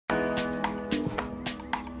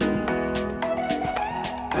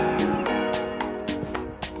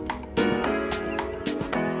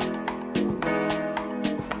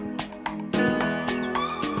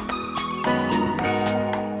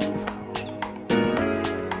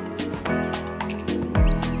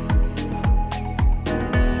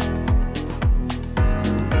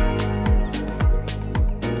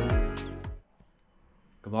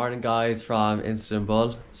morning guys from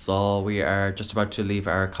Istanbul. So we are just about to leave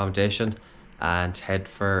our accommodation and head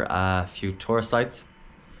for a few tour sites.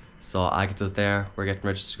 So Agatha's there, we're getting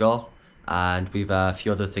ready to go, and we've a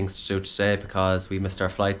few other things to do today because we missed our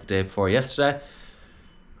flight the day before yesterday,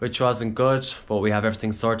 which wasn't good, but we have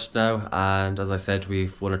everything sorted now, and as I said,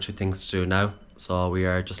 we've one or two things to do now. So we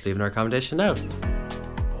are just leaving our accommodation now.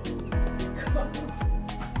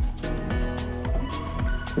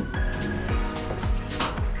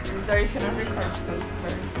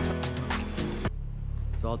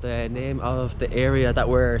 So the name of the area that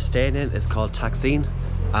we're staying in is called Taksim,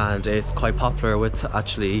 and it's quite popular with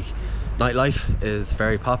actually nightlife is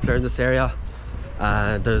very popular in this area,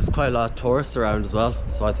 and there's quite a lot of tourists around as well.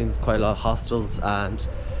 So I think there's quite a lot of hostels, and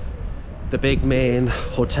the big main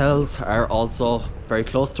hotels are also very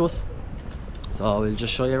close to us. So we'll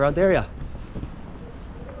just show you around the area.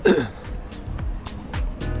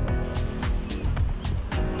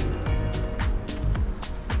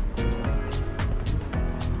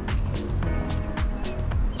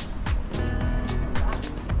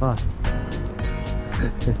 Ah.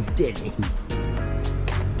 Danny.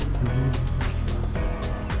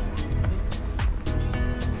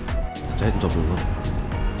 Stay in Dublin.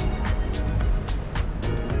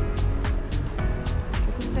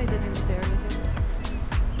 Say the name there.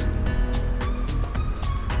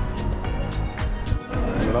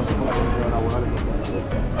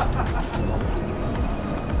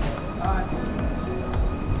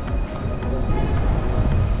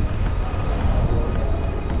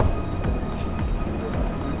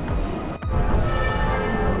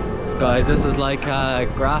 Guys, this is like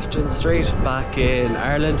Grafton Street back in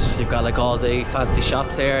Ireland. You've got like all the fancy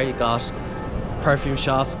shops here. You've got perfume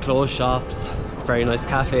shops, clothes shops, very nice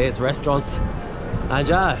cafes, restaurants, and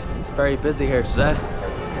yeah, it's very busy here today.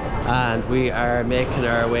 And we are making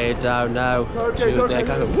our way down now to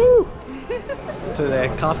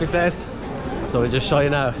the coffee place. So we'll just show you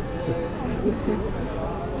now.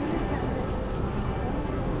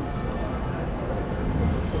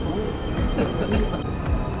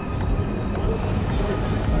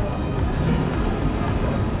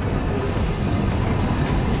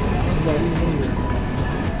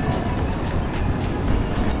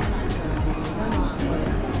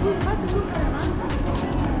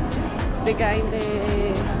 The guy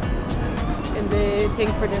in the thing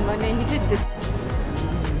for the money, he did this.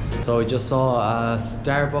 So we just saw a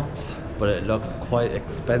Starbucks, but it looks quite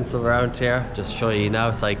expensive around here. Just show you now,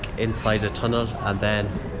 it's like inside a tunnel, and then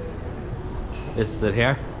this is it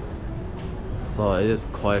here. So it is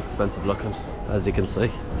quite expensive looking, as you can see.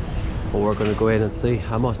 But we're going to go in and see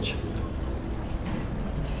how much.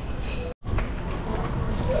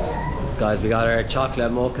 So guys, we got our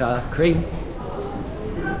chocolate mocha cream.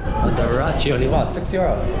 And the Rachi only what, €6?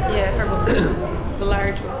 Yeah, for both. It's a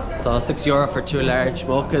large one. So €6 for 2 large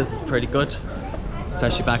mochas is pretty good.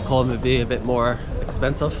 Especially back home it'd be a bit more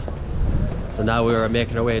expensive. So now we are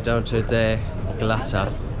making our way down to the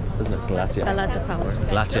Galata, isn't it? Galata Tower.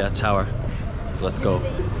 Galata Tower. So let's go.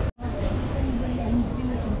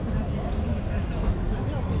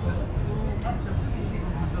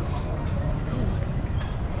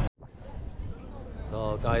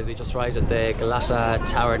 So guys, we just arrived at the Galata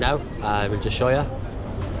Tower now, and we'll just show you.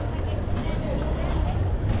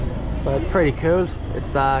 So it's pretty cool.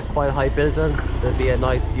 It's quite a high building. There'll be a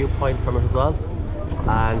nice viewpoint from it as well.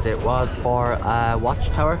 And it was for a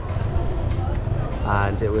watchtower,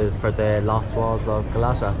 and it was for the lost walls of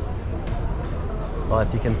Galata. So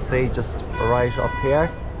if you can see just right up here,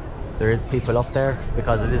 there is people up there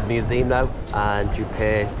because it is a museum now, and you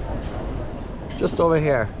pay. Just over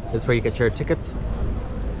here is where you get your tickets.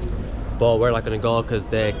 But we're not going to go because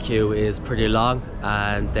the queue is pretty long,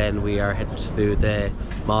 and then we are heading to the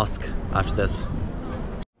mosque after this.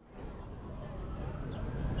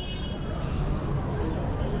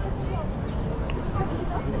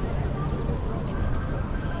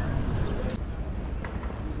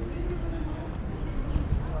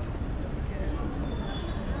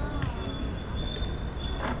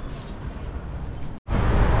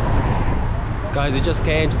 Guys, we just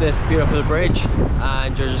came to this beautiful bridge,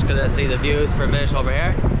 and you're just gonna see the views for a minute over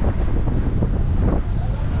here.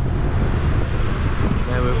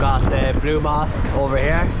 Then we've got the Blue Mosque over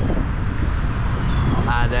here,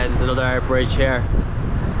 and then there's another bridge here.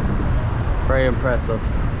 Very impressive.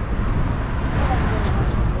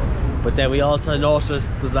 But then we also noticed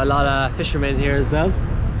there's a lot of fishermen here as well,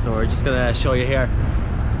 so we're just gonna show you here.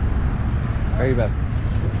 Very good.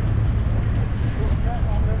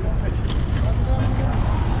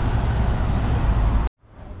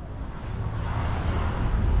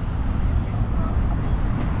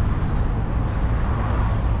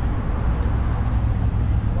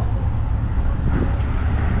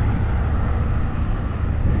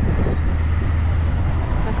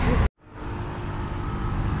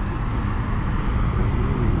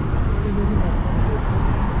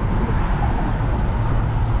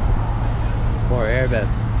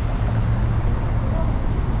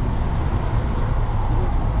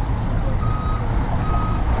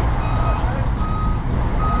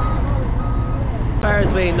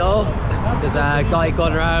 as we know, there's a guy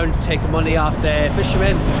going around taking money off the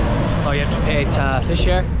fishermen, so you have to pay to fish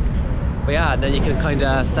here. But yeah, and then you can kind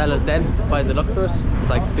of sell it then by the looks of it. It's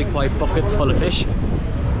like big white buckets full of fish,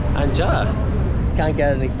 and yeah, can't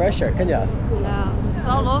get any fresher, can you? No, it's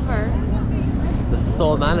all over. There's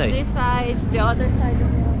so many. This side, the other side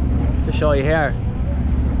as well. To show you here,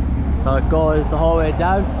 so it goes the whole way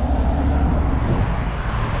down.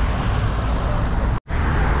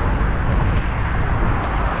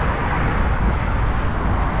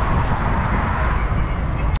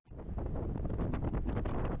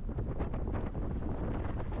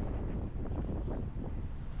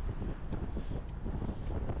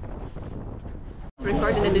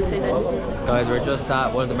 Recording and you say that. So guys, we're just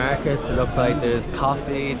at one of the markets. It looks like there's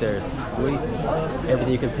coffee, there's sweets,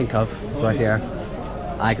 everything you can think of is right here.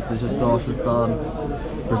 I could just notice some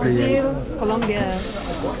Brazilian, Brazil, Colombia,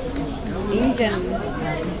 Indian,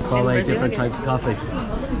 so many different types of coffee.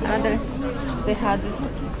 other. They had.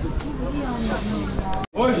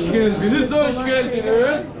 Hoş geldiniz, hoş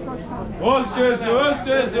geldiniz. Hoş geldiniz.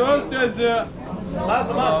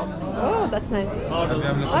 Oh, that's nice.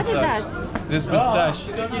 What is that? This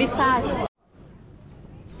pistache. Pistachio.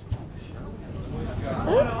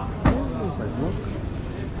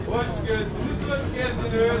 Hoş geldiniz, hoş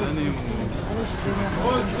geldiniz.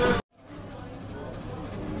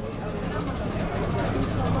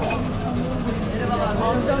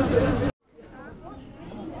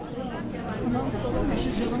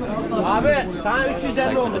 Abi sana 350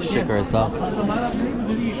 Like for the sugar as well.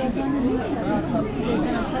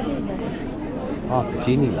 Oh, it's a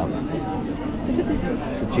genie lamp.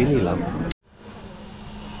 It's a genie lamp.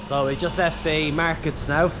 So we just left the markets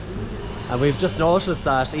now, and we've just noticed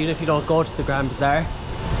that even if you don't go to the Grand Bazaar,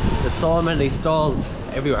 there's so many stalls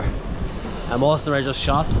everywhere, and most of them are just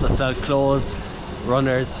shops that sell clothes,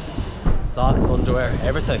 runners, socks, underwear,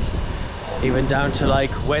 everything, even down to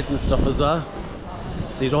like wedding stuff as well.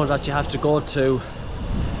 So you don't actually have to go to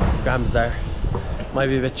Grand Bazaar. Might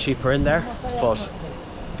be a bit cheaper in there, but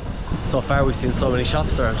so far we've seen so many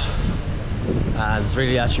shops around, and it's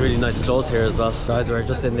actually really nice clothes here as well. Guys, we're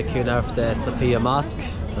just in the queue now for the Sophia Mosque,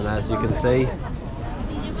 and as you can see,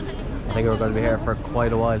 I think we're going to be here for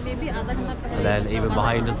quite a while. And then even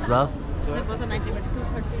behind us as well.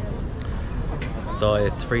 So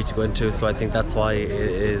it's free to go into, so I think that's why it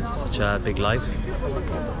is such a big line.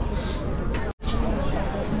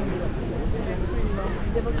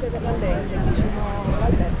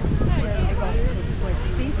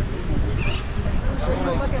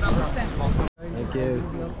 Thank you.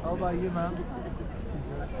 How about you, ma'am?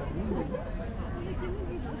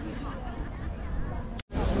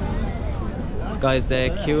 So guys, the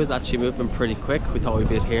queue is actually moving pretty quick. We thought we'd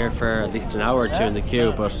be here for at least an hour or two in the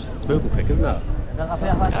queue, but it's moving quick, isn't it?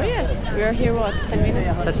 Oh yes, we are here what, 10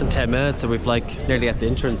 minutes? Less than 10 minutes, and we've like nearly at the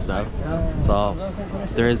entrance now. So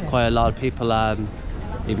there is quite a lot of people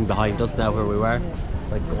even behind us now where we were,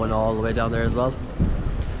 like going all the way down there as well.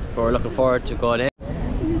 But we're looking forward to going in.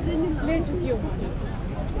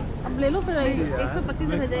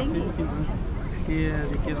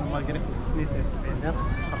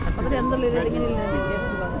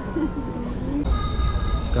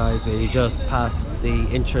 So guys, we just passed the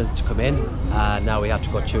entrance to come in, and now we have to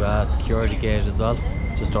go through a security gate as well,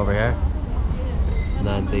 just over here. And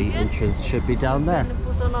then the entrance should be down there.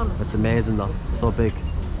 It's amazing though, so big.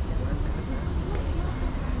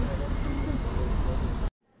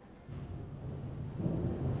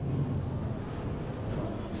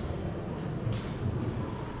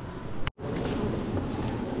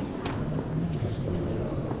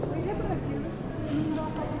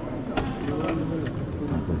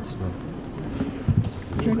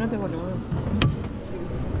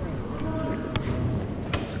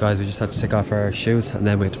 So guys, we just had to take off our shoes, and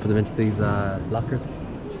then we had to put them into these lockers.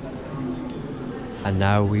 And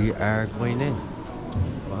now we are going in.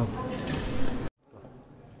 Wow.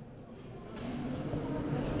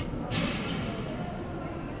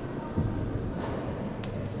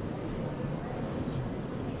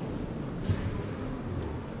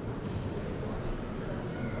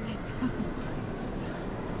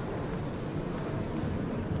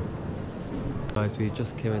 Guys, we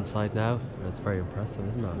just came inside now, and it's very impressive,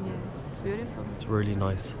 isn't it? Yeah, it's beautiful. It's really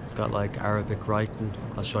nice. It's got like Arabic writing,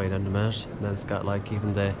 I'll show you in a minute. And then it's got like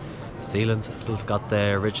even the ceilings, it's still got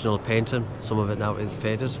the original painting. Some of it now is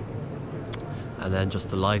faded. And then just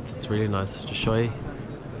the lights, it's really nice to show you.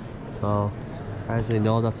 So, as far as I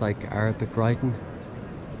know, that's like Arabic writing.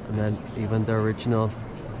 And then even the original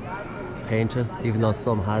painting, even though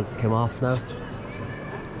some has come off now.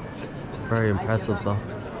 Very impressive though.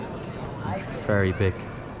 Very big.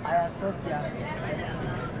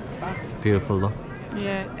 Beautiful though.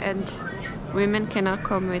 Yeah, and women cannot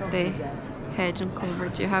come with the head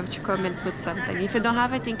uncovered. You have to come and put something. If you don't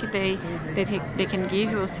have, I think they can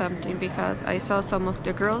give you something, because I saw some of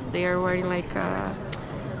the girls, they are wearing like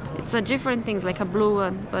it's a different things, like a blue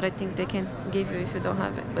one, but I think they can give you if you don't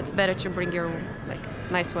have it. But it's better to bring your own, like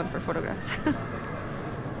nice one for photographs.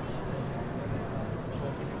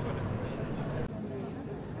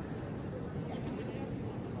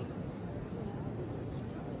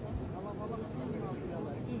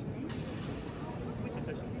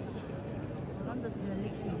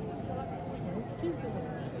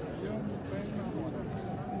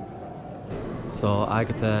 So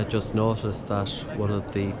Agatha just noticed that one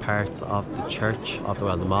of the parts of the church, of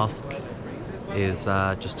the mosque, is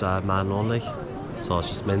just man only. So it's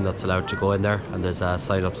just men that's allowed to go in there, and there's a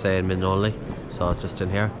sign up saying men only. So it's just in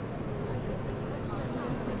here.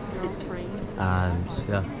 They're all praying. And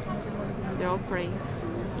yeah, They're all praying.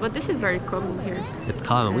 But this is very common here. it's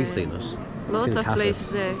common, we've seen it. We've Lots seen of cafes.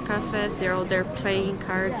 places, cafes, they're all there playing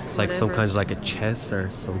cards. It's like some whatever. kind of like a chess or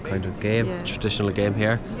some kind of game, Yeah. traditional game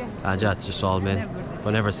here. And yeah, it's just all men.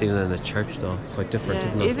 I've never seen it in a church though. It's quite different, Yeah,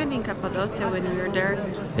 isn't it? even in Cappadocia when we were there,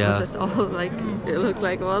 Yeah. it's just all like, it looks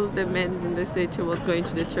like all the men in the city was going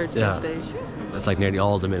to the church Yeah. that day. It's like nearly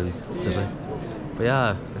all the men in the city. But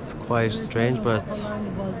yeah, it's quite strange, but it's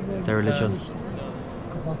their religion.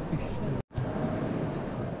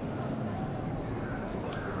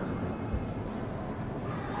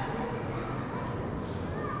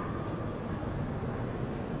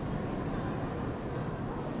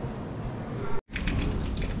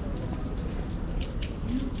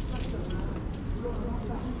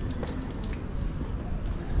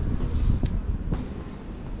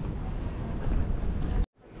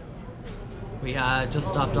 We just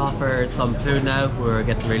stopped off for some food now. We were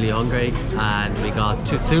getting really hungry and we got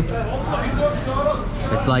 2 soups.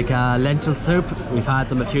 It's like a lentil soup. We've had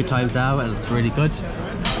them a few times now and it's really good.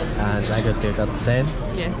 And I got the same.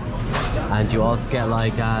 Yes. And you also get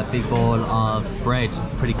like a big bowl of bread.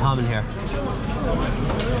 It's pretty common here.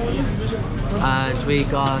 And we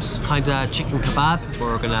got kind of chicken kebab.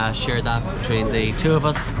 We're gonna share that between the 2 of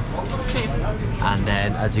us. And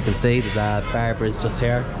then, as you can see, there's a barber's just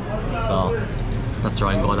here. So that's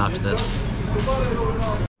where I'm going after this.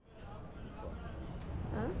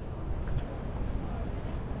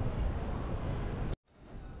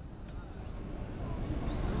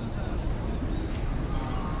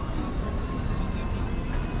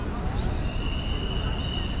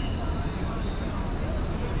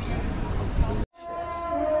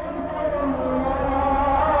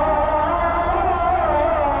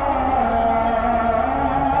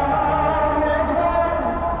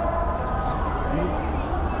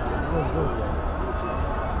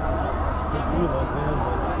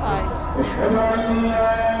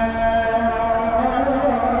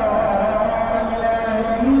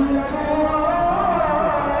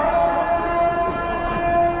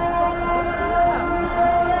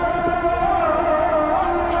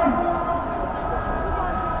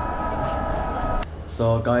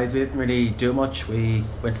 So guys, we didn't really do much. We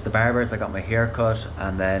went to the barber's, I got my hair cut,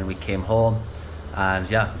 and then we came home and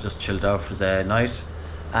yeah, we just chilled out for the night.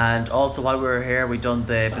 And also while we were here, we done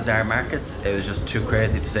the bazaar markets. It was just too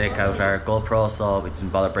crazy to take out our GoPro, so we didn't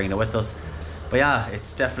bother bringing it with us. But yeah,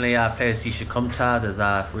 it's definitely a place you should come to. There's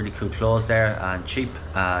really cool clothes there and cheap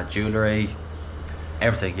jewellery,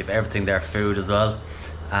 everything. You have everything there, food as well.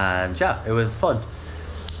 And yeah, it was fun.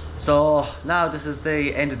 So now this is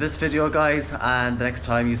the end of this video, guys, and the next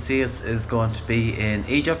time you see us is going to be in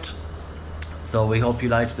Egypt. So we hope you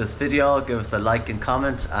liked this video. Give us a like and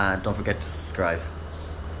comment, and don't forget to subscribe.